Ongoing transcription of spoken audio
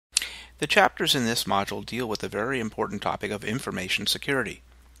The chapters in this module deal with the very important topic of information security.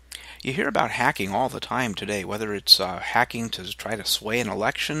 You hear about hacking all the time today, whether it's hacking to try to sway an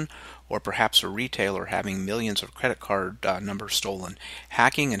election or perhaps a retailer having millions of credit card numbers stolen.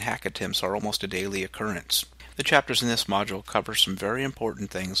 Hacking and hack attempts are almost a daily occurrence. The chapters in this module cover some very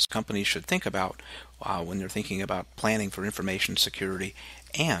important things companies should think about when they're thinking about planning for information security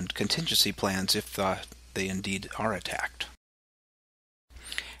and contingency plans if they indeed are attacked.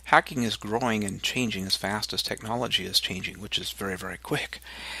 Hacking is growing and changing as fast as technology is changing, which is very, very quick.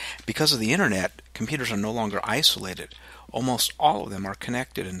 Because of the internet, computers are no longer isolated. Almost all of them are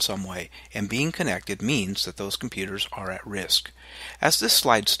connected in some way, and being connected means that those computers are at risk. As this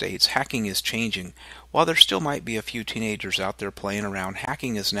slide states, hacking is changing. While there still might be a few teenagers out there playing around,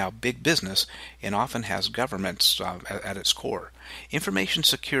 hacking is now big business and often has governments at its core. Information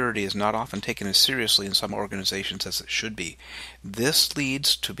security is not often taken as seriously in some organizations as it should be. This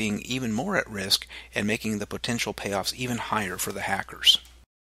leads to being even more at risk and making the potential payoffs even higher for the hackers.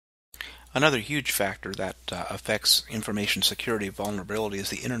 Another huge factor that affects information security vulnerability is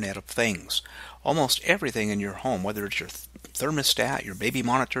the Internet of Things. Almost everything in your home, whether it's your thermostat, your baby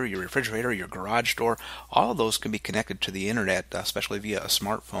monitor, your refrigerator, your garage door, all of those can be connected to the Internet, especially via a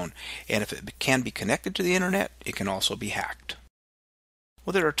smartphone. And if it can be connected to the Internet, it can also be hacked.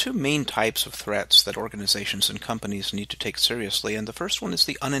 Well, there are two main types of threats that organizations and companies need to take seriously, and the first one is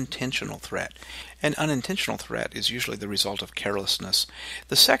the unintentional threat. An unintentional threat is usually the result of carelessness.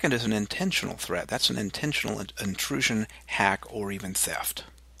 The second is an intentional threat. That's an intentional intrusion, hack, or even theft.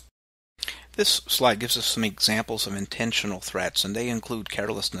 This slide gives us some examples of intentional threats, and they include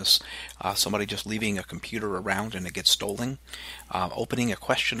carelessness, somebody just leaving a computer around and it gets stolen, opening a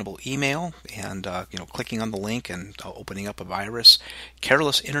questionable email and clicking on the link and opening up a virus,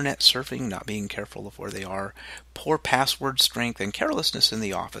 careless internet surfing, not being careful of where they are, poor password strength, and carelessness in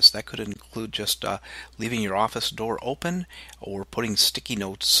the office. That could include just leaving your office door open or putting sticky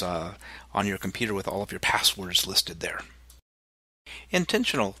notes on your computer with all of your passwords listed there.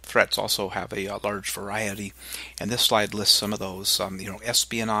 Intentional threats also have a large variety, and this slide lists some of those.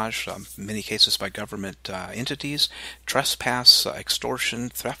 Espionage, in many cases by government entities, trespass, extortion,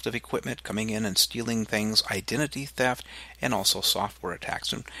 theft of equipment, coming in and stealing things, identity theft, and also software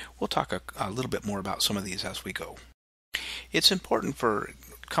attacks. And we'll talk a little bit more about some of these as we go. It's important for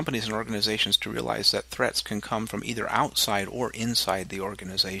companies and organizations to realize that threats can come from either outside or inside the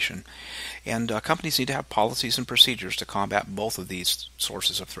organization. And companies need to have policies and procedures to combat both of these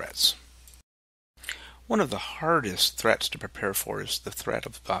sources of threats. One of the hardest threats to prepare for is the threat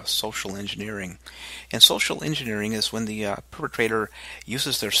of social engineering. And social engineering is when the perpetrator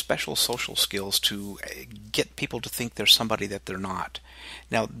uses their special social skills to get people to think they're somebody that they're not.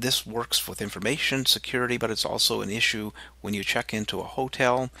 Now, this works with information security, but it's also an issue when you check into a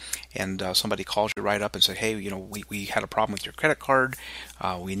hotel and somebody calls you right up and says, hey, we had a problem with your credit card.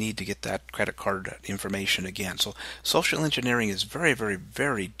 We need to get that credit card information again. So social engineering is very, very,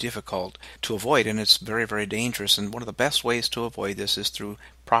 very difficult to avoid, and it's very, very dangerous. And one of the best ways to avoid this is through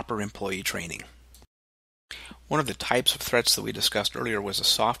proper employee training. One of the types of threats that we discussed earlier was a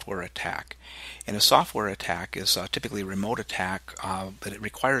software attack. And a software attack is typically a remote attack, but it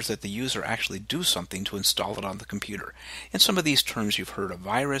requires that the user actually do something to install it on the computer. In some of these terms you've heard of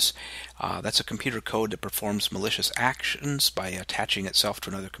virus. That's a computer code that performs malicious actions by attaching itself to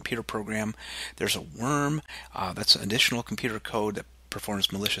another computer program. There's a worm. That's an additional computer code that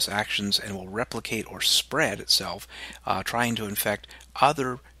performs malicious actions and will replicate or spread itself, trying to infect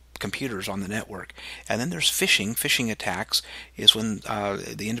other computers on the network. And then there's phishing. Phishing attacks is when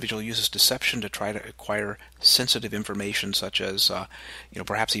the individual uses deception to try to acquire sensitive information, such as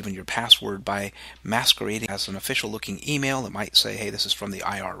perhaps even your password, by masquerading as an official looking email that might say, hey, this is from the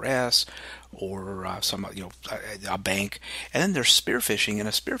IRS or a bank. And then there's spear phishing, and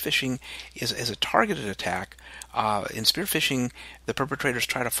a spear phishing is a targeted attack. In spear phishing, the perpetrators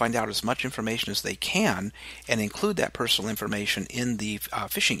try to find out as much information as they can and include that personal information in the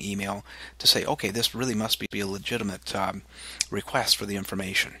phishing email to say, okay, this really must be a legitimate request for the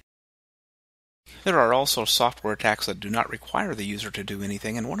information. There are also software attacks that do not require the user to do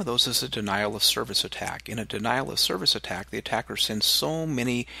anything, and one of those is a denial of service attack. In a denial of service attack, the attacker sends so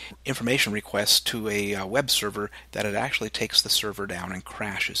many information requests to a web server that it actually takes the server down and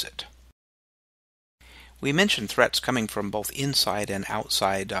crashes it. We mentioned threats coming from both inside and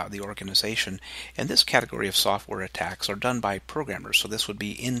outside the organization, and this category of software attacks are done by programmers, so this would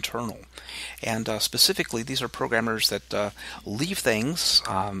be internal. And specifically, these are programmers that leave things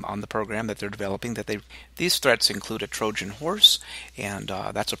on the program that they're developing. These threats include a Trojan horse, and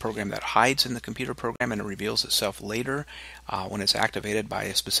that's a program that hides in the computer program and it reveals itself later when it's activated by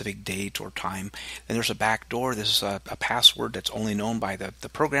a specific date or time. Then there's a backdoor. This is a password that's only known by the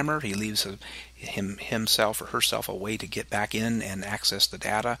programmer. He leaves himself or herself a way to get back in and access the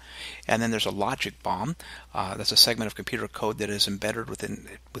data. And then there's a logic bomb. That's a segment of computer code that is embedded within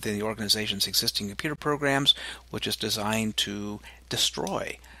the organization's existing computer programs, which is designed to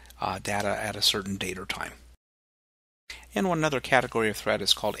destroy data at a certain date or time. And one other category of threat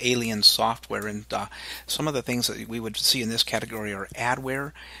is called alien software, and some of the things that we would see in this category are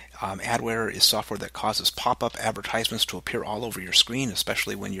adware. Adware is software that causes pop-up advertisements to appear all over your screen,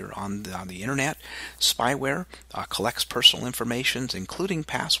 especially when you're on the internet. Spyware collects personal information, including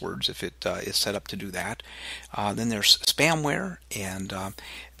passwords, if it is set up to do that. Then there's spamware, and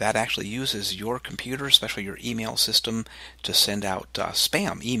that actually uses your computer, especially your email system, to send out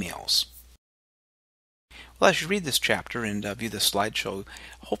spam emails. Well, as you read this chapter and view this slideshow,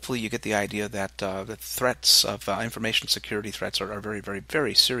 hopefully you get the idea that the threats of information security threats are very, very,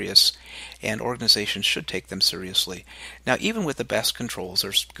 very serious, and organizations should take them seriously. Now, even with the best controls,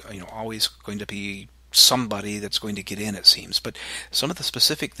 there's always going to be somebody that's going to get in, it seems. But some of the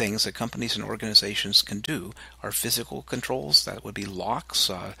specific things that companies and organizations can do are physical controls. That would be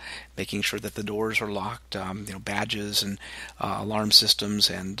locks, making sure that the doors are locked, badges and alarm systems,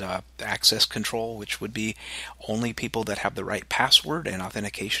 and access control, which would be only people that have the right password and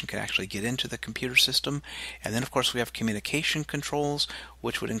authentication can actually get into the computer system. And then, of course, we have communication controls,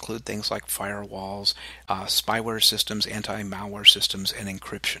 which would include things like firewalls, spyware systems, anti-malware systems, and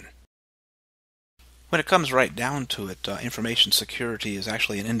encryption. When it comes right down to it, information security is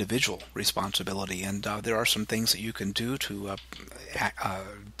actually an individual responsibility, and there are some things that you can do to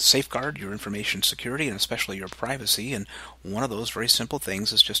safeguard your information security and especially your privacy. And one of those very simple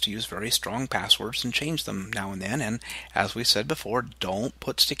things is just to use very strong passwords and change them now and then. And as we said before, don't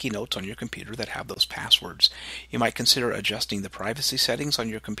put sticky notes on your computer that have those passwords. You might consider adjusting the privacy settings on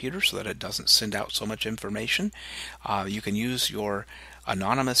your computer so that it doesn't send out so much information. You can use your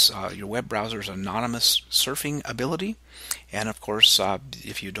web browser's anonymous surfing ability, and of course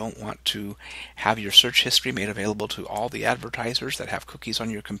if you don't want to have your search history made available to all the advertisers that have cookies on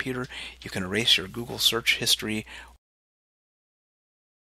your computer, you can erase your Google search history